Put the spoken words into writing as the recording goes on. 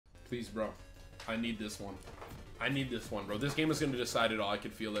Please, bro. I need this one. I need this one, bro. This game is going to decide it all. I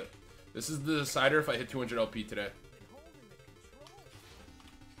can feel it. This is the decider if I hit 200 LP today.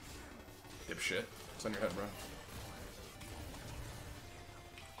 Dipshit. What's on your head, bro?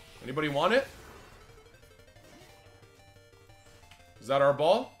 Anybody want it? Is that our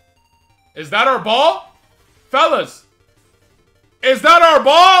ball? Is that our ball? Fellas! Is that our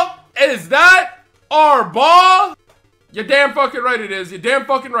ball? Is that our ball? You're damn fucking right it is. You're damn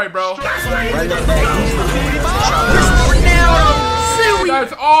fucking right, bro. That's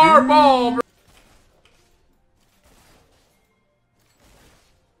our ball, bro.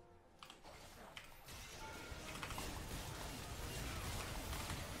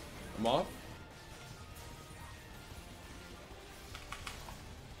 I'm off.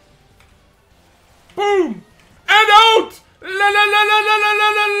 Boom! And out! La la la la la la la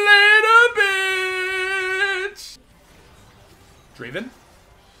la later, bitch! Draven?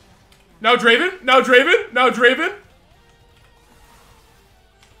 Now Draven? Now Draven? Now Draven?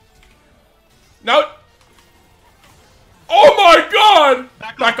 Now... Oh my god!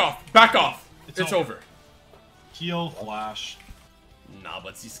 Back off. Back off. It's over. Heal flash. Nah,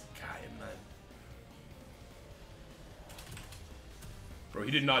 but this guy, man. Bro,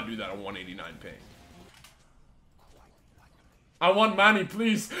 he did not do that on 189 ping. I want money,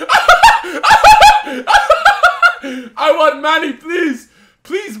 please. I want money, please.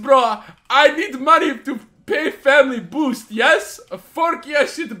 Please, bro. I need money to pay family boost. Yes? A fork,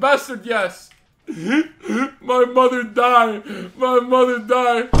 yes, shit bastard, yes. My mother died. My mother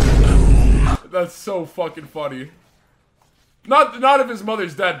died. That's so fucking funny. Not if his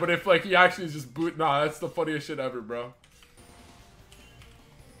mother's dead, but if like he actually is just boot. Nah, that's the funniest shit ever, bro.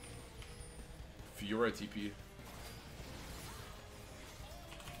 Fiora TP.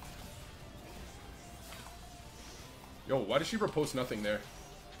 Yo, why does she repost nothing there?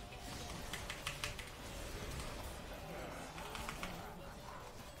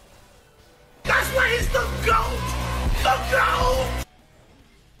 That's why he's the GOAT! The GOAT!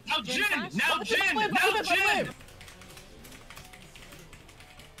 Now Jin! Now Jin! Now Jin!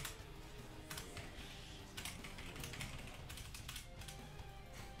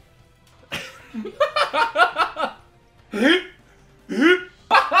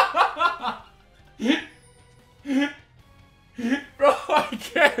 Bro, I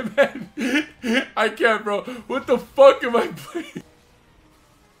can't, man. I can't, bro. What the fuck am I playing?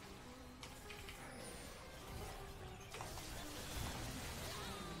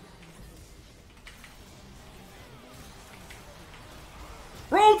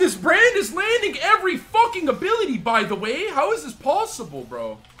 Bro, this brand is landing every fucking ability, by the way. How is this possible,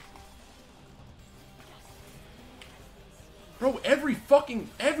 bro? Bro, every fucking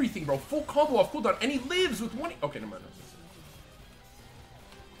everything, bro. Full combo off cooldown, and he lives with one. Okay, never mind.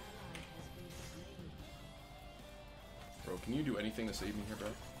 Bro, can you do anything to save me here, bro?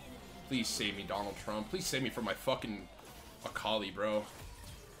 Please save me, Donald Trump. Please save me from my fucking Akali, bro.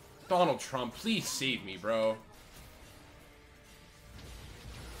 Donald Trump, please save me, bro.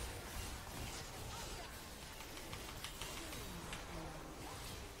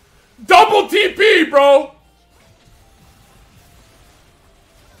 Double TP, bro!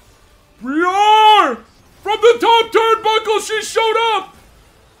 Briar! From the top turnbuckle, she showed up!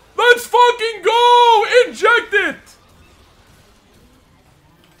 Let's fucking go! Inject it!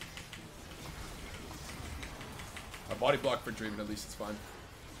 I body block for Draven, at least it's fine.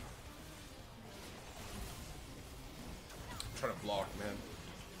 I'm trying to block, man.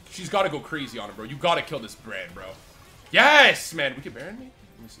 She's gotta go crazy on him, bro. You gotta kill this brand, bro. Yes, man! We can Baron me?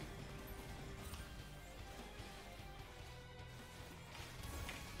 Let me see.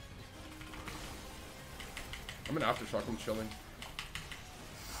 I'm in Aftershock, I'm chilling.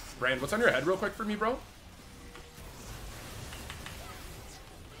 Brand, what's on your head real quick for me, bro?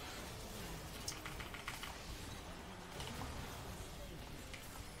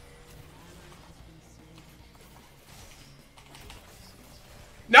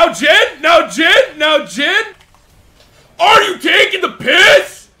 Now Jin? Now Jin? Now Jin? Are you taking the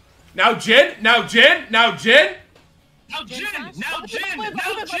piss? Now Jin? Now Jin? Now Jin? Now Jin! Now Jin! Now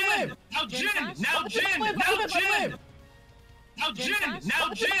Jin! Now Jin! Now Jin! Now Jin! Now Jin!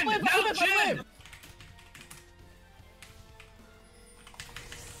 Now Jin! Now Jin!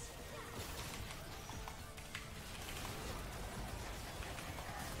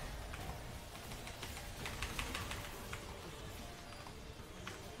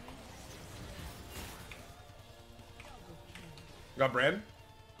 Got Brand?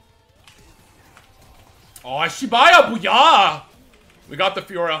 Oh, Shibaya, booyah! We got the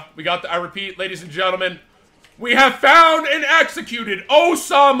Fiora. We got the, I repeat, ladies and gentlemen, We have found and executed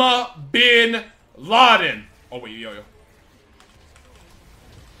Osama bin Laden. Oh, wait, yo.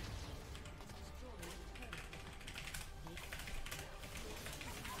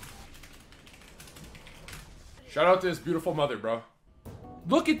 Shout out to his beautiful mother, bro.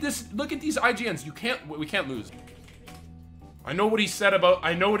 Look at this. Look at these IGNs. We can't lose. I know what he said about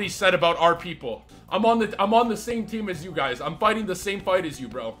our people. I'm on the same team as you guys. I'm fighting the same fight as you,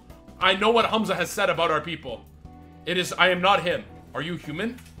 bro. I know what Hamza has said about our people. I am not him. Are you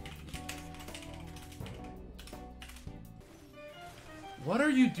human? What are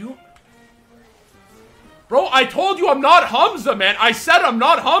you doing? Bro, I told you I'm not Hamza, man. I said I'm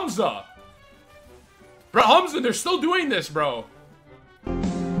not Hamza. Bro, Hamza, they're still doing this, bro. Yep,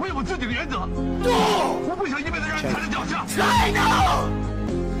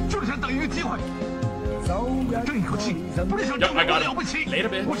 I got it. Later,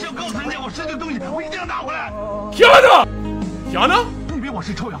 bitch. Kiana! Kiana?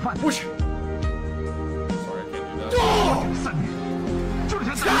 Sorry, I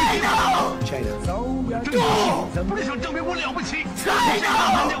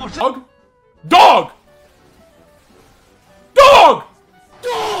can't do that. Dog! Dog!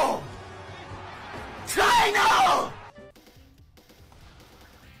 China!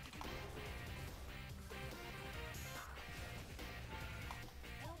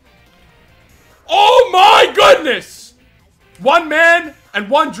 Oh my goodness! One man and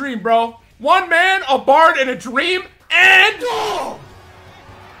one dream, bro. One man, a bard, and a dream, and...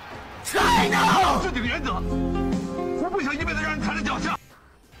 China!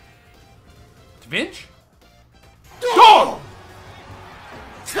 Vinch? Dog!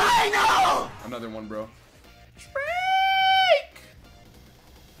 China! Another one, bro. Drake!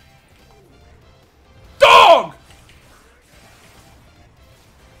 Dog!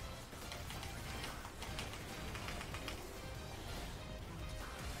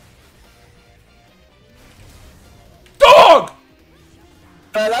 Dog!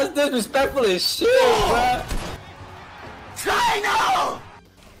 That's disrespectful as shit, bro. China!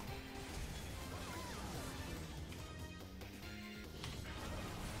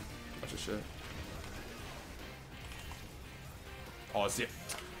 Shit. Oh, is it?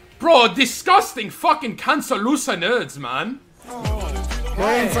 Bro, disgusting fucking cancer loser nerds, man.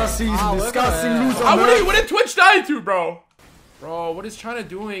 Cancer season, disgusting loser nerds. What did Twitch die to, bro? Bro, what is China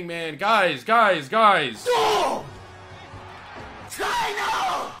doing, man? Guys. China!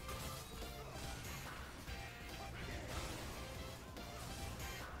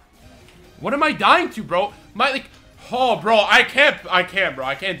 What am I dying to, bro? Oh, bro, I can't, bro.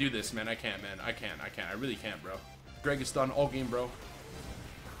 I can't do this, man. I can't, man. I can't. I really can't, bro. Greg is done all game, bro.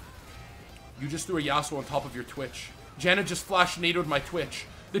 You just threw a Yasuo on top of your Twitch. Janna just flash nadoed my Twitch.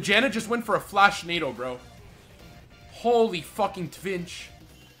 The Janna just went for a flash nado, bro. Holy fucking twinch.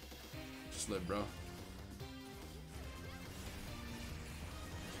 Just live, bro.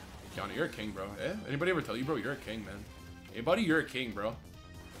 Kiana, you're a king, bro. Eh? Anybody ever tell you, bro, you're a king, man? Hey, buddy, you're a king, bro.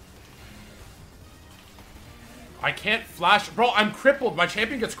 I can't flash. Bro, I'm crippled. My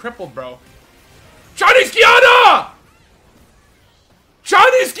champion gets crippled, bro. Chinese Kiana!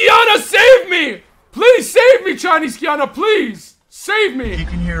 Chinese Kiana, save me! Please save me, Chinese Kiana, please! Save me! You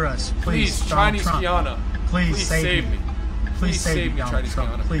can hear us. Please, Chinese Kiana. Please save me. Please save me, Chinese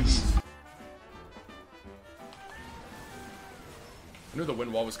Kiana. Please. I knew the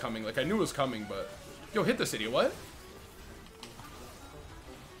wind wall was coming. Like, I knew it was coming, but... Yo, hit this idiot. What?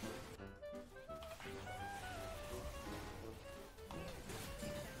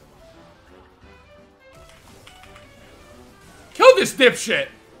 Kill this dipshit!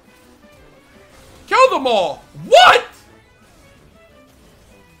 Kill them all! What?!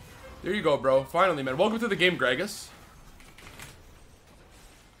 There you go, bro. Finally, man. Welcome to the game, Gregus.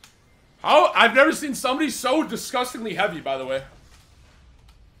 How? I've never seen somebody so disgustingly heavy, by the way.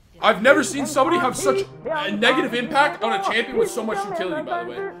 I've never seen somebody have such a negative impact on a champion with so much utility, by the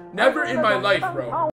way. Never in my life, bro.